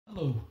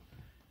Hello,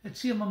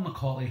 it's Eamon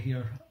McAuley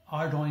here,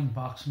 Ardoyne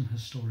boxing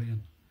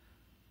historian.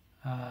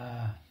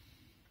 What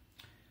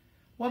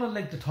I'd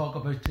like to talk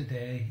about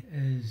today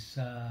is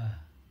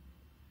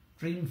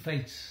dream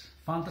fights,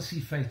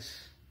 fantasy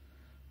fights,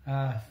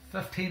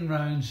 15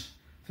 rounds,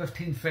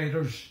 15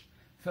 fighters,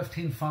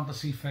 15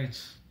 fantasy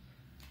fights.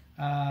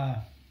 Harry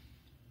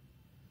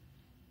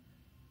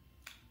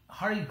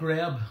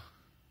Greb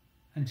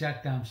and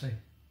Jack Dempsey,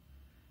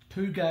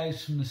 two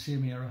guys from the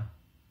same era,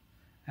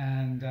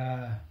 and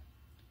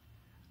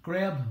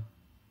Greb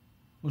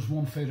was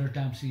one fighter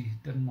Dempsey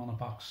didn't want to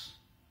box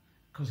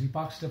because he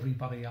boxed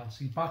everybody else.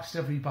 He boxed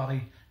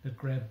everybody that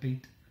Greb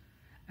beat.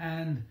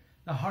 And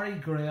the Harry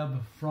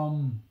Greb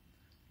from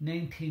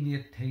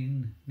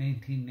 1918,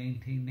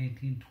 1919,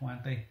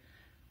 1920,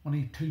 when he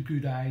had two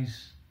good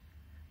eyes,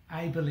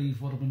 I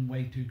believe would have been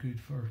way too good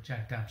for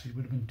Jack Dempsey.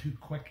 Would have been too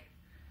quick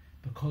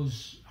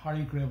because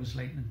Harry Greb was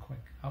lightning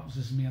quick. That was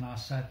his main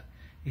asset.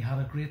 He had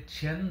a great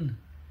chin.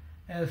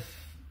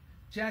 If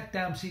Jack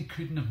Dempsey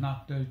couldn't have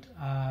knocked out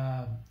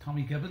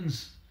Tommy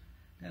Gibbons,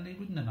 then he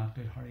wouldn't have knocked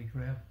out Harry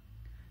Greb.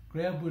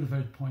 Greb would have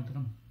outpointed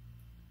him.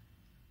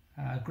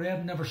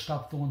 Greb never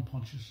stopped throwing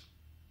punches.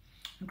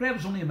 And Greb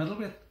was only a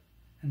middleweight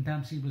and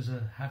Dempsey was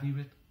a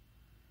heavyweight.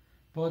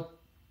 But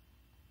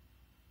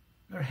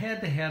their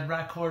head-to-head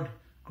record,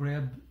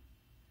 Greb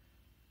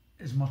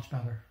is much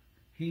better.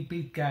 He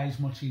beat guys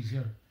much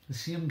easier. The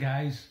same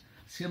guys,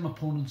 same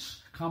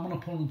opponents, common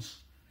opponents.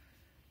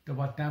 To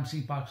what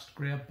Dempsey boxed,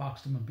 Greb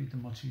boxed him and beat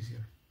him much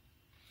easier.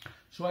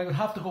 So I would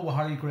have to go with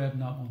Harry Greb in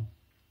that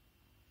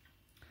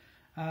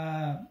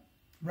one.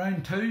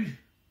 Round 2,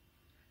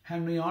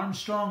 Henry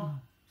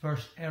Armstrong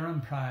versus Aaron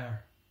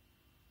Pryor.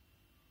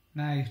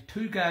 Now,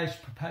 two guys,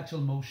 perpetual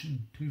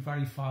motion, two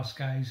very fast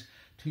guys,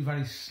 two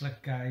very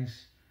slick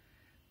guys.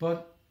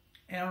 But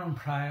Aaron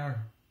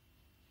Pryor,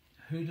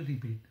 who did he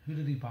beat? Who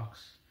did he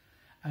box?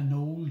 An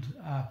old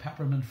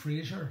Peppermint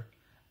Fraser,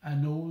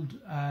 an old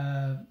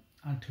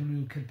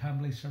Antonio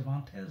Kimpembe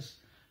Cervantes,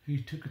 who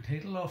took a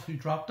title off, who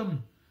dropped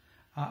him,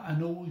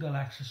 an old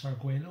Alexis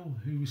Arguello,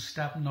 who was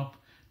stepping up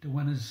to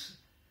win his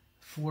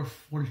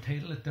fourth world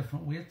title at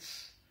different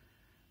weights.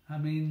 I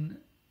mean,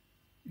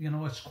 you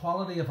know, it's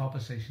quality of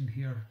opposition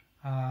here.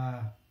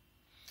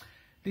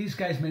 These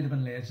guys might have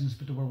been legends,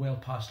 but they were well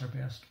past their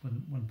best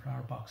when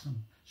Pryor boxed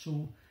them.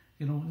 So,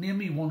 you know, name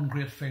me one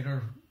great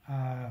fighter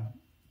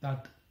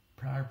that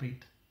Pryor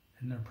beat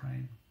in their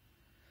prime.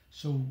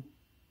 So,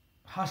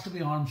 has to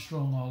be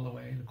Armstrong all the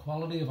way. The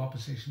quality of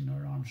opposition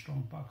there,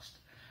 Armstrong boxed.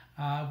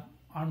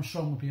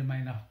 Armstrong would be in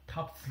my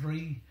top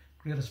 3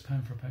 greatest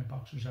pound for pound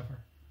boxers ever.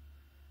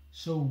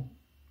 So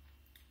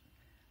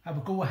I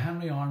would go with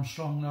Henry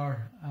Armstrong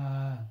there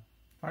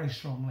very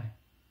strongly.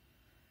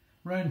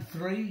 Round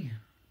 3,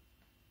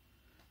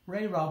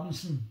 Ray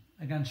Robinson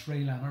against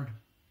Ray Leonard.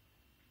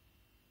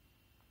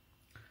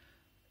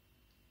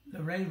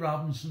 The Ray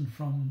Robinson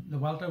from the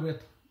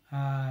welterweight,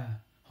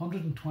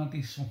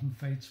 120 something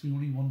fights, we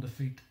only one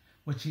defeat,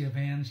 which he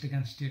avenged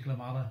against Jake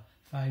LaMotta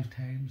 5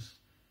 times.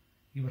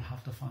 You would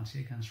have to fancy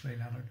against Ray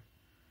Leonard.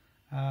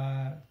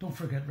 Don't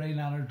forget, Ray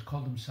Leonard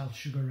called himself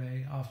Sugar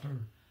Ray after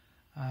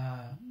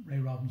Ray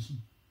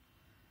Robinson.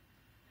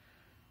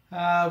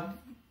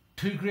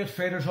 Two great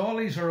fighters. All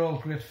these are all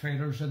great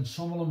fighters, and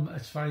some of them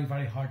it's very,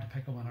 very hard to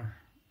pick a winner.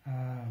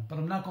 But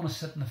I'm not going to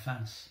sit in the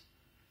fence.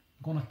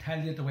 I'm going to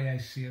tell you the way I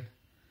see it,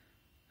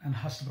 and it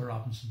has to be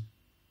Robinson.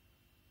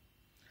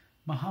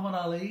 Muhammad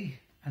Ali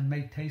and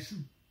Mike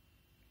Tyson.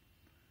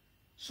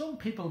 Some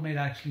people might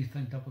actually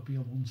think that would be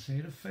a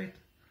one-sided fight.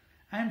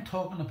 I'm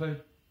talking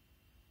about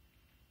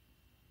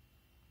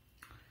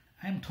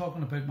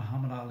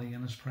Muhammad Ali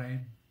in his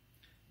prime.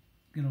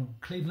 You know,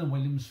 Cleveland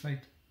Williams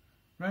fight.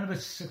 Around about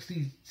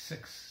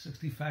 66,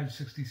 65,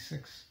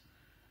 66.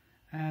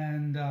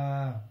 And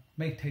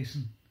Mike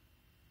Tyson,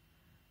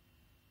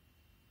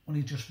 when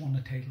he just won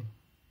the title.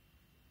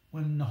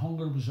 When the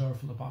hunger was there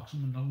for the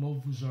boxing, when the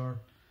love was there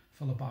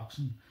for the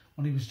boxing,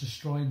 when he was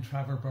destroying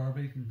Trevor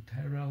Berbick and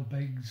Tyrell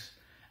Biggs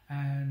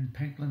and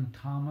Pinklin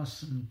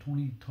Thomas and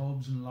Tony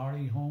Tubbs and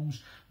Larry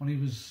Holmes, when he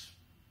was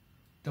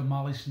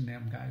demolishing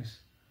them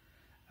guys.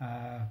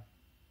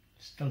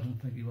 Still don't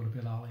think he would have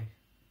beat Ali.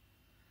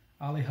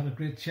 Ali had a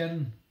great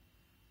chin,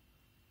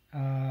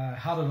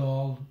 had it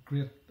all,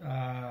 great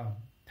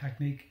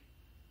technique,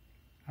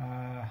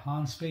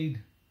 hand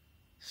speed,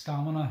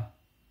 stamina,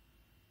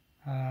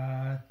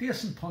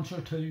 decent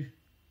puncher too,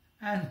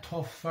 and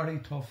tough, very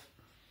tough.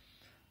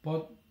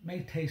 But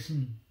Mike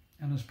Tyson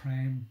in his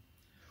prime,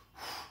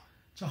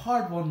 it's a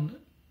hard one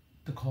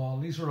to call.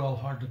 These are all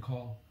hard to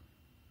call,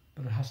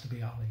 but it has to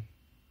be Ali.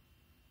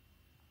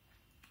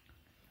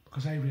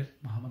 Because I rate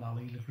Muhammad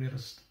Ali the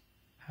greatest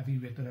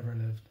heavyweight that ever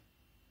lived.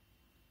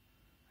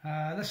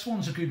 This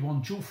one's a good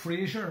one. Joe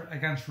Frazier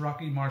against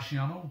Rocky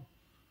Marciano.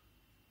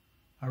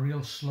 A real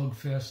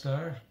slugfest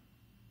there.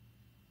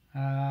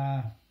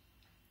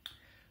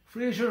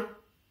 Frazier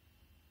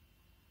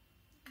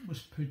was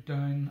put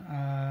down.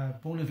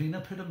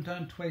 Bonavina put him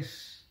down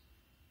twice.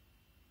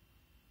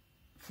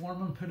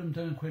 Foreman put him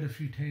down quite a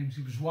few times.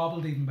 He was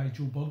wobbled even by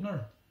Joe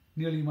Bugner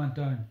nearly went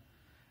down.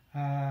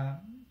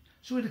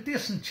 So he had a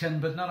decent chin,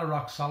 but not a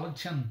rock solid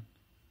chin.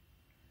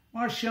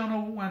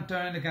 Marciano went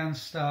down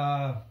against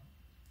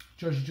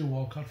Jersey Joe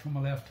Walcott from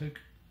a left hook.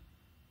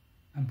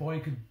 And boy,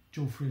 could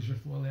Joe Frazier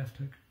throw a left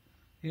hook.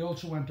 He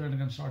also went down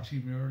against Archie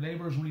Muir.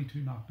 Labour's only 2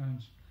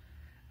 knockdowns.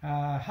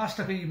 Has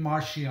to be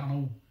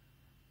Marciano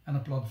in a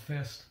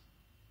bloodfest.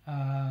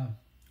 A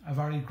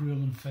very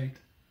grueling fight.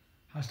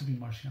 Has to be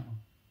Marciano.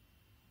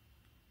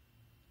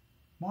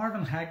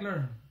 Marvin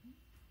Hagler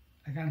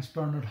against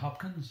Bernard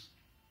Hopkins.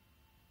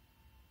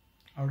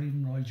 Or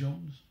even Roy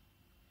Jones.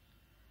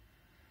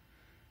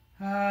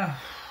 I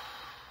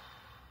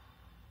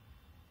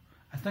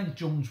think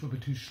Jones would be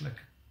too slick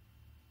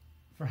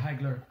for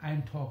Hagler.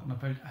 I'm talking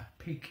about a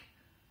peak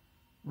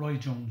Roy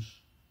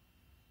Jones.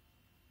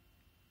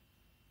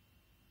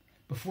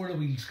 Before the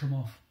wheels come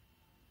off.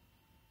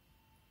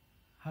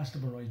 Has to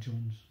be Roy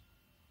Jones.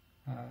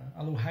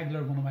 Although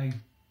Hagler, one of my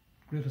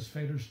greatest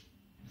fighters,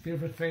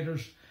 favourite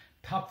fighters,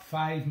 top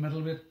 5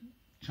 middleweight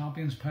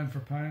champions pound for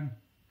pound.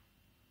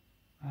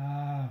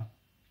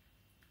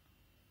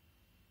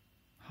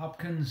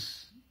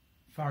 Hopkins,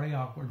 very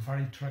awkward,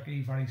 very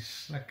tricky, very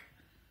slick.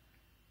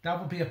 That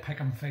would be a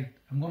pick 'em fight.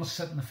 I'm going to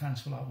sit in the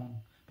fence for that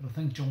one, but I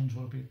think Jones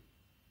will beat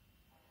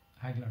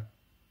Hagler.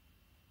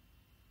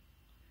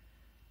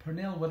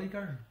 Pernell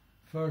Whitaker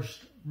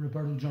versus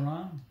Roberto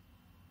Duran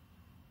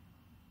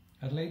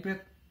at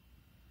lightweight.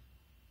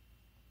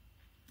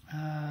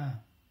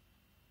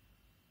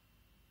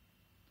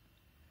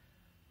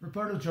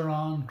 Roberto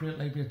Duran, great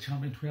lightweight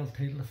champion, 12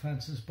 title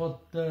defences,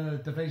 but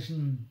the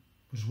division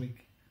was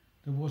weak.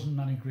 There wasn't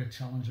many great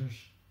challengers.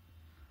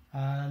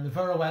 The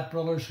Virouette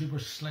brothers, who were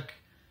slick,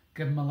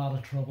 gave him a lot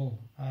of trouble.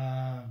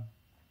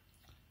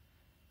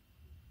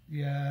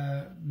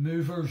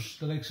 Movers,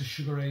 the likes of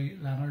Sugar Ray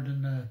Leonard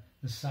in the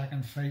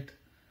second fight.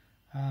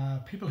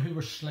 People who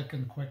were slick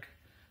and quick.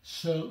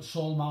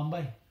 Saul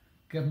Mambay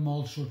gave him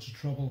all sorts of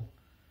trouble.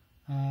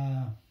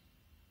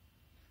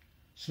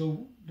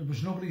 So there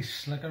was nobody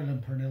slicker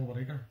than Pernell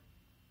Whitaker.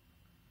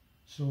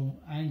 So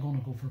I'm going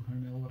to go for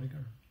Pernell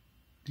Whitaker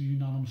to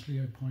unanimously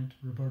outpoint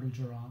Roberto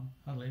Duran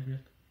at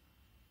lightweight.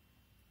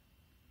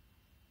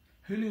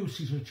 Julio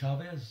Cesar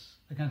Chavez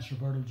against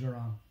Roberto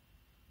Duran.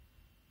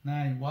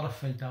 Now, what a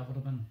fight that would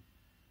have been.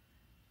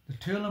 The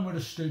two of them would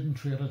have stood and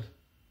traded.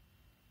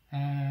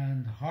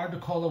 And hard to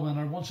call a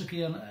winner. Once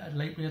again, at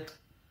lightweight,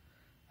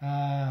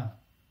 there's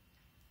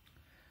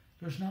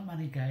not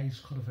many guys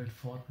could have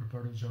outfought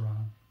Roberto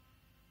Duran.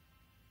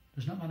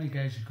 There's not many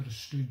guys who could have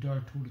stood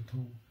there toe to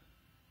toe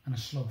in a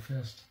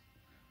slugfest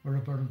with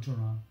Roberto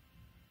Duran.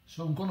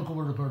 So I'm going to go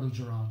with Roberto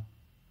Duran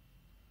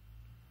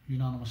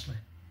unanimously.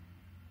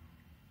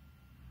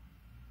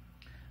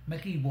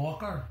 Mickey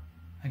Walker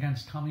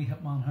against Tommy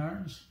Hitman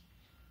Hearns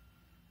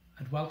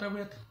at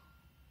welterweight.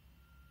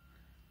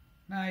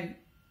 Now,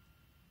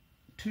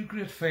 two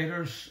great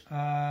fighters.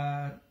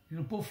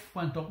 Both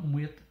went up in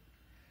weight,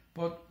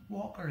 but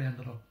Walker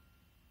ended up.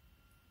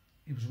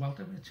 He was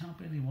welterweight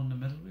champion. He won the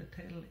middleweight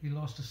title. He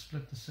lost a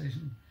split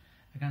decision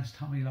against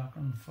Tommy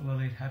Loughlin for the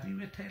light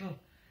heavyweight title,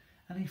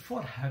 and he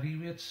fought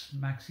heavyweights: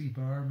 Maxie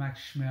Burr,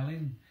 Max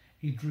Schmeling.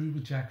 He drew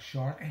with Jack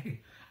Shark.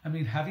 I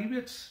mean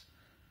heavyweights.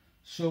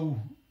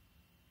 So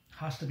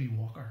has to be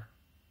Walker.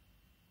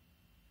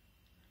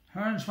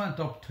 Hearns went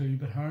up too,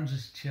 but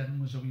Hearns' chin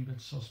was a wee bit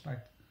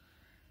suspect.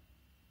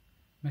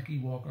 Mickey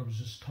Walker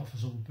was as tough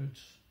as old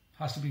boots.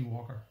 Has to be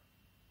Walker.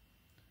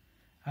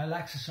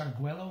 Alexis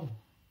Arguello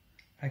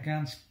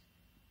against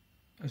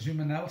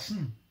Azuma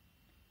Nelson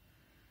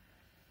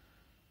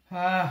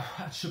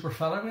at super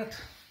featherweight.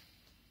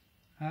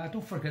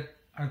 Don't forget,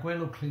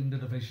 Arguello cleaned the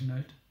division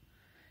out.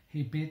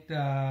 He beat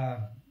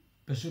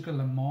Bazooka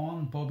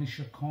Lemon, Bobby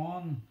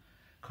Chacon,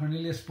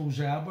 Cornelius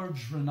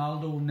Bose-Edwards,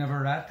 Ronaldo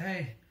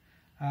Navarrete.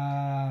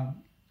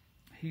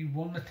 He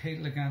won the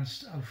title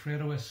against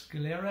Alfredo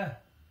Escalera,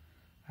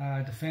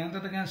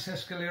 defended against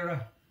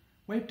Escalera,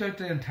 wiped out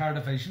the entire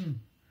division.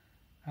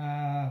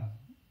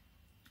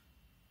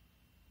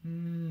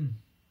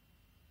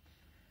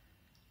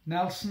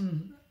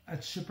 Nelson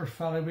at super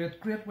featherweight,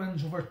 great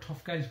wins over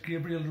tough guys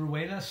Gabriel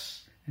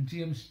Ruelas and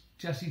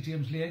Jesse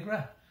James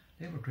Legra.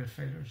 They were great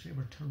fighters. They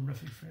were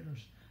terrific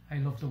fighters. I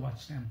love to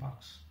watch them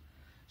box.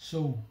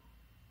 So,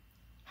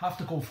 have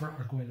to go for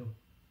Arguello.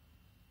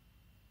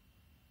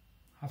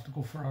 Have to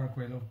go for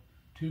Arguello.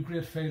 Two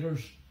great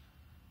fighters,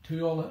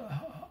 two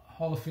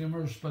Hall of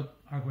Famers, but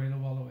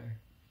Arguello all the way.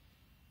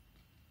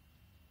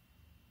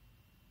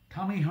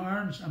 Tommy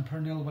Hearns and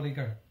Pernell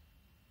Whitaker.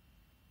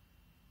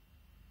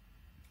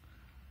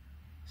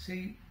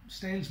 See,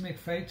 styles make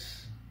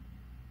fights,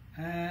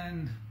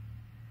 and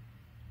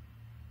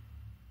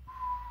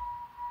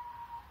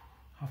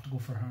have to go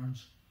for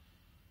Hearns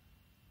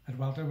at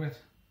welterweight.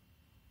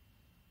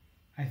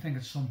 I think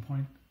at some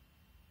point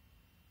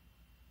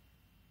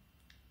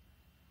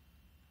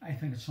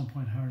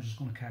Hearns is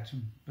going to catch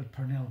him, but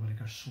Pernell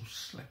Whitaker's so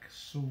slick,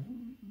 so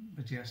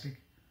majestic,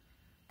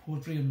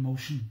 poetry in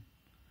motion.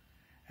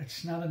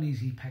 It's not an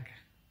easy pick,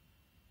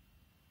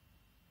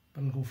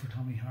 but I'll go for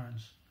Tommy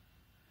Hearns.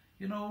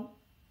 You know,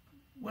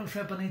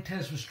 Wilfred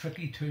Benitez was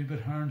tricky too,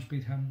 but Hearns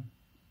beat him.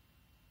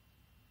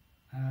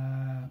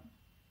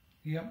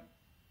 Yep.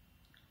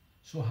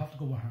 So I have to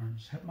go with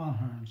Hearns. Hitman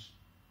Hearns.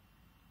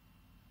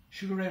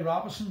 Sugar Ray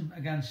Robinson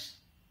against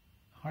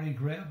Harry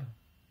Greb.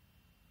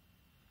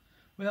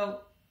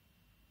 Well,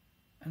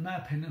 in my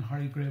opinion,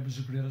 Harry Greb was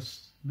the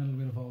greatest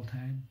middleweight of all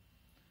time.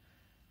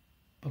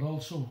 But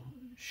also,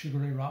 Sugar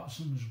Ray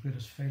Robinson was the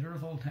greatest fighter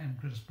of all time,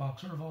 greatest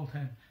boxer of all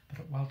time, but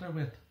at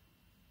welterweight.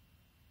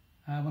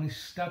 When he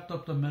stepped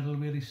up to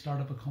middleweight, he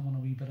started becoming a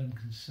wee bit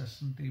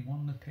inconsistent. He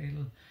won the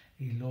title,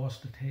 he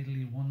lost the title,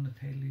 he won the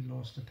title, he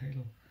lost the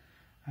title.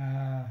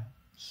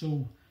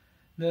 So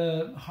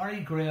the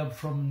Harry Greb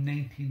from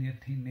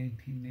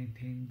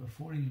 1918-1919,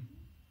 before he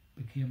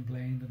became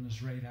blind in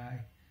his right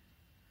eye,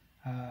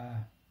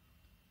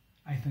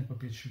 I think would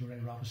beat Sugar Ray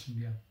Robinson.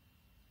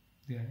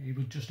 Yeah, he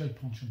would just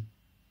outpunch him.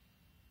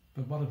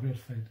 But what a great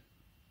fight.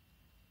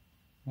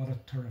 What a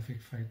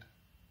terrific fight.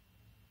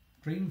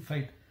 Dream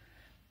fight.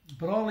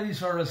 But all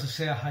these are, as I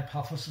say, a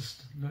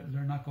hypothesis.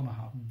 They're not going to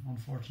happen,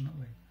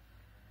 unfortunately.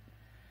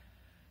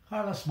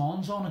 Carlos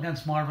Monzon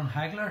against Marvin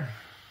Hagler.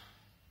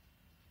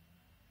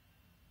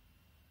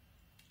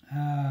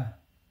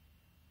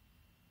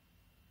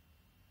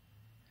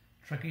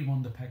 Tricky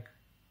one to pick.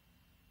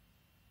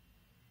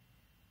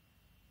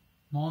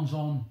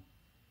 Monzon,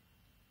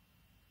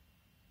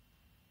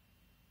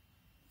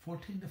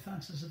 14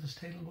 defences of his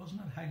title,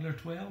 wasn't it? Hagler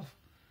 12.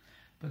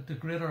 But the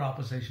greater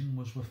opposition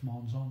was with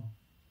Monzon.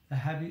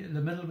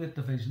 The middleweight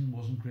division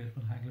wasn't great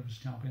when Hagler was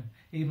champion,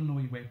 even though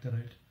he wiped it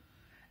out.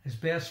 His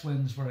best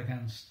wins were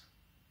against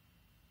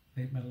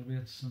late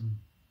middleweights and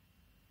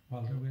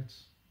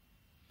welterweights,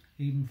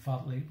 even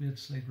fat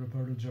lightweights like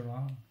Roberto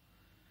Duran.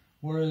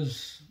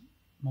 Whereas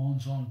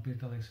Monzon beat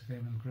the likes of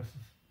Emil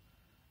Griffith,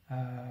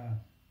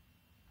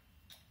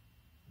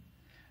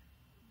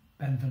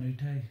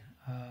 Benvenuti,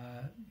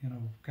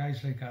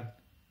 guys like that.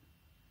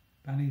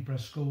 Benny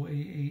Briscoe,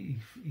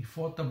 he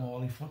fought them all.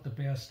 He fought the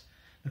best.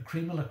 The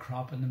cream of the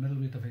crop in the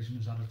middleweight division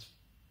was at its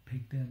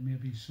peak then,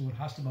 maybe. So it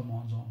has to be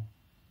Monzon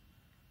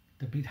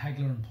to beat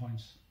Hagler in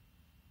points.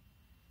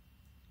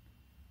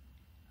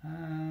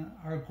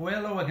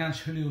 Arguello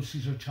against Julio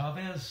Cesar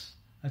Chavez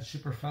at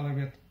super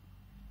featherweight.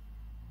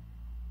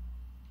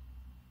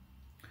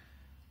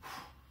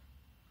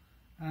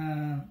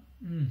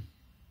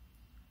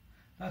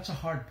 That's a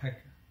hard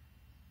pick.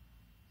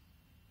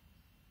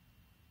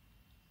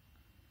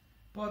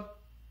 But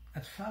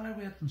at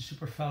featherweight and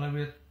super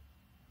featherweight,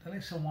 the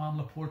likes of Juan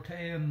Laporte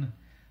and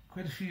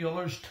quite a few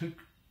others took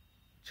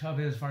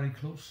Chavez very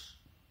close,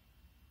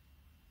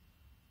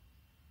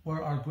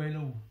 where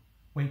Arguello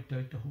wiped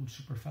out the whole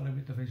super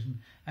featherweight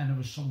division, and there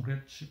was some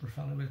great super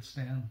featherweights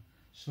then.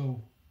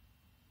 So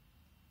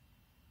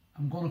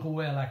I'm going to go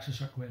with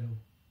Alexis Arguello.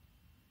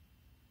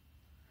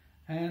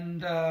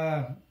 And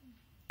the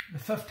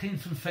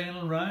 15th and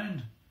final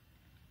round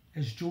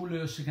is Joe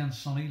Louis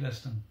against Sonny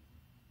Liston.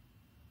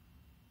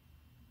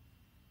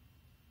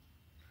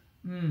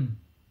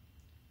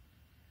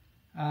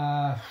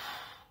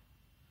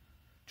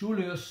 Joe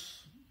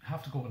Louis,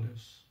 have to go with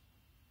Louis.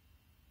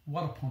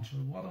 What a puncher,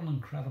 what an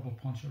incredible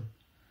puncher.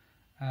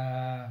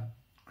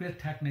 Great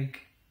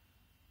technique,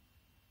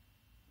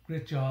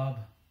 great job,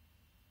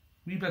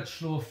 wee bit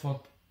slow of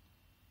foot,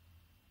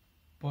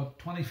 but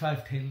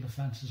 25 title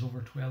defences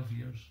over 12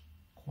 years,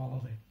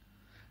 quality.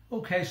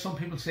 Okay, some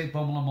people say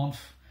bummel a month,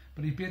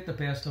 but he beat the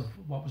best of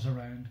what was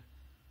around.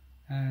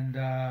 And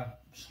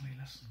Sonny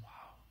Liston, wow.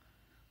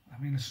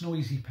 I mean, it's no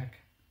easy pick.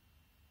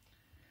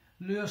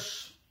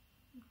 Louis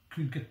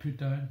could get put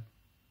down.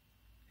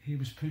 He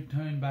was put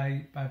down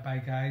by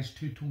guys,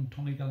 Two-Tone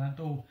Tony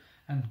Galento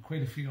and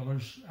quite a few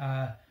others.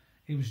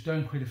 He was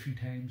down quite a few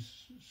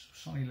times.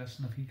 Sonny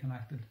Liston, if he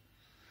connected.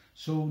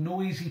 So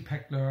no easy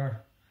pick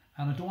there.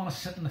 And I don't want to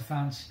sit in the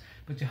fence,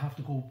 but you have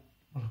to go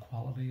with the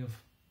quality of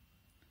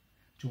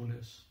Joe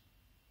Louis.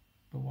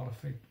 But what a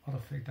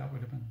fight that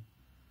would have been.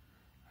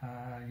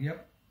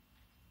 Yep.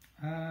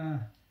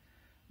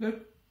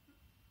 Look,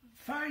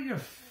 fire your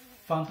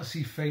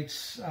fantasy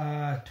fights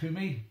to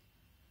me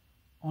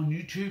on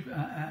YouTube,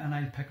 and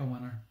I'll pick a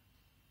winner.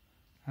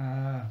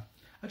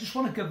 I just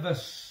want to give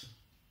this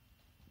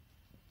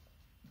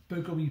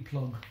book a wee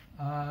plug.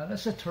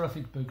 This is a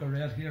terrific book I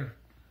read here.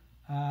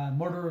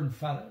 Murder in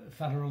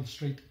Federal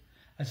Street.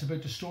 It's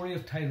about the story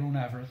of Tyrone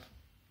Everett.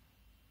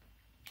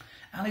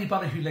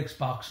 Anybody who likes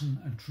boxing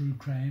and true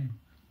crime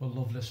will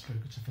love this book.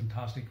 It's a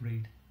fantastic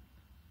read.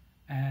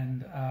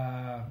 And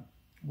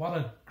what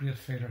a great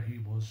fighter he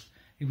was.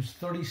 He was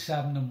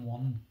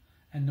 37-1,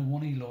 and the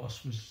one he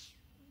lost was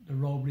the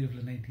robbery of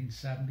the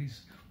 1970s.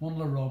 One of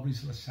the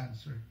robberies of the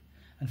century.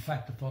 In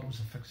fact, I thought it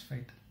was a fixed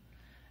fight.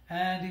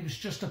 And he was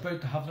just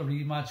about to have the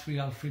rematch with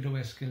Alfredo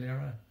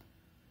Escalera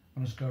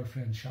when his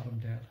girlfriend shot him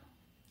dead.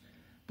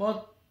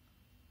 But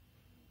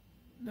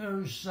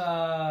there's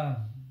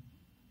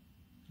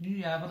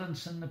new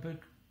evidence in the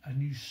book, a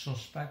new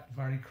suspect,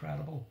 very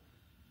credible,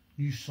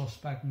 new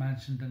suspect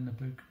mentioned in the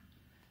book.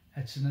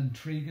 It's an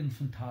intriguing,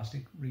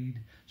 fantastic read.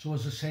 So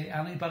as I say,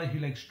 anybody who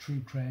likes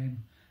true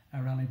crime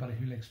or anybody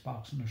who likes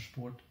boxing or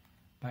sport,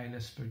 buy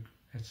this book.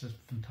 It's a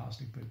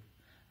fantastic book,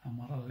 and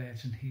what a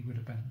legend he would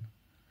have been.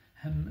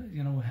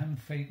 Him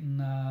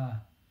fighting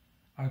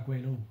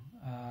Arguello.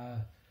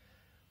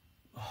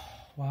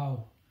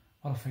 Wow,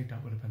 what a fight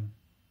that would have been.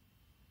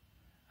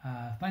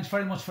 Thanks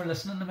very much for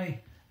listening to me,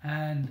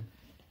 and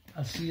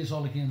I'll see you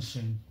all again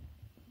soon.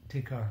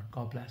 Take care.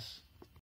 God bless.